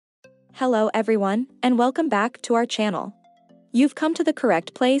Hello everyone, and welcome back to our channel. You've come to the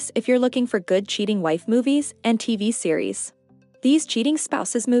correct place if you're looking for good cheating wife movies and TV series. These cheating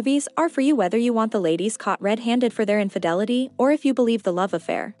spouses movies are for you whether you want the ladies caught red-handed for their infidelity or if you believe the love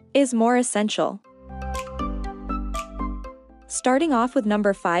affair is more essential. Starting off with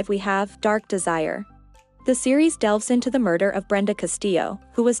number 5 we have Dark Desire. The series delves into the murder of Brenda Castillo,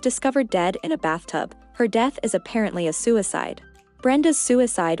 who was discovered dead in a bathtub. Her death is apparently a suicide. Brenda's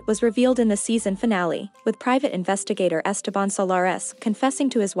suicide was revealed in the season finale, with private investigator Esteban Solares confessing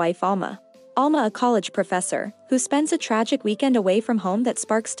to his wife Alma. Alma, a college professor, who spends a tragic weekend away from home that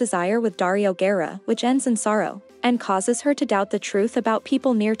sparks desire with Dario Guerra, which ends in sorrow, and causes her to doubt the truth about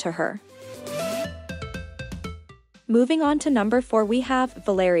people near to her. Moving on to number 4 we have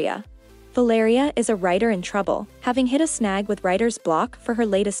Valeria. Valeria is a writer in trouble, having hit a snag with writer's block for her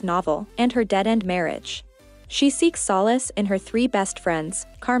latest novel and her dead-end marriage. She seeks solace in her 3 best friends,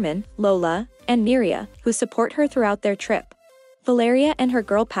 Carmen, Lola, and Neria, who support her throughout their trip. Valeria and her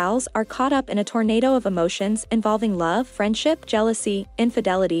girl pals are caught up in a tornado of emotions involving love, friendship, jealousy,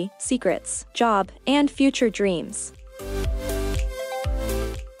 infidelity, secrets, job, and future dreams.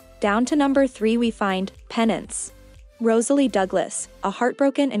 Down to number 3 we find Penance. Rosalie Douglas, a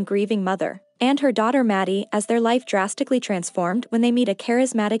heartbroken and grieving mother, and her daughter Maddie as their life drastically transformed when they meet a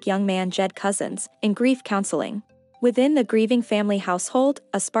charismatic young man Jed Cousins in grief counseling. Within the grieving family household,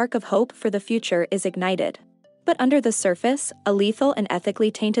 a spark of hope for the future is ignited. But under the surface, a lethal and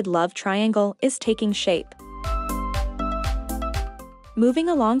ethically tainted love triangle is taking shape. Moving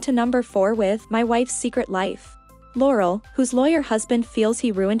along to number 4 with My Wife's Secret Life. Laurel, whose lawyer husband feels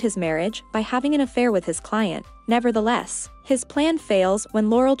he ruined his marriage by having an affair with his client. Nevertheless, his plan fails when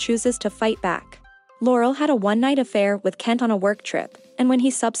Laurel chooses to fight back. Laurel had a one-night affair with Kent on a work trip, and when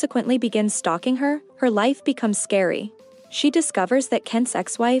he subsequently begins stalking her, her life becomes scary. She discovers that Kent's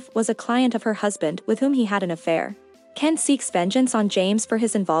ex-wife was a client of her husband with whom he had an affair. Kent seeks vengeance on James for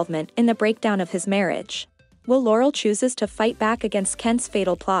his involvement in the breakdown of his marriage. Will Laurel chooses to fight back against Kent's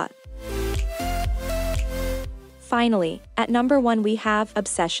fatal plot? Finally, at number 1 we have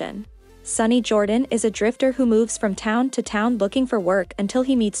Obsession. Sonny Jordan is a drifter who moves from town to town looking for work until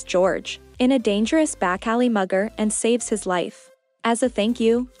he meets George, in a dangerous back alley mugger, and saves his life. As a thank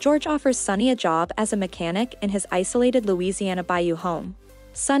you, George offers Sonny a job as a mechanic in his isolated Louisiana bayou home.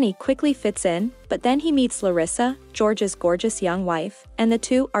 Sonny quickly fits in, but then he meets Larissa, George's gorgeous young wife, and the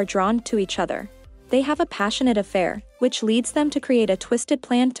two are drawn to each other. They have a passionate affair, which leads them to create a twisted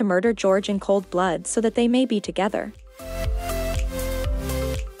plan to murder George in cold blood so that they may be together.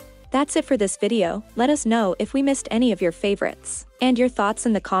 That's it for this video. Let us know if we missed any of your favorites, and your thoughts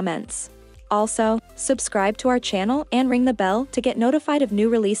in the comments. Also, subscribe to our channel and ring the bell to get notified of new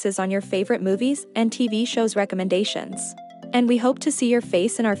releases on your favorite movies and TV shows recommendations. And we hope to see your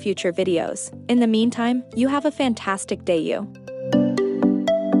face in our future videos. In the meantime, you have a fantastic day, you.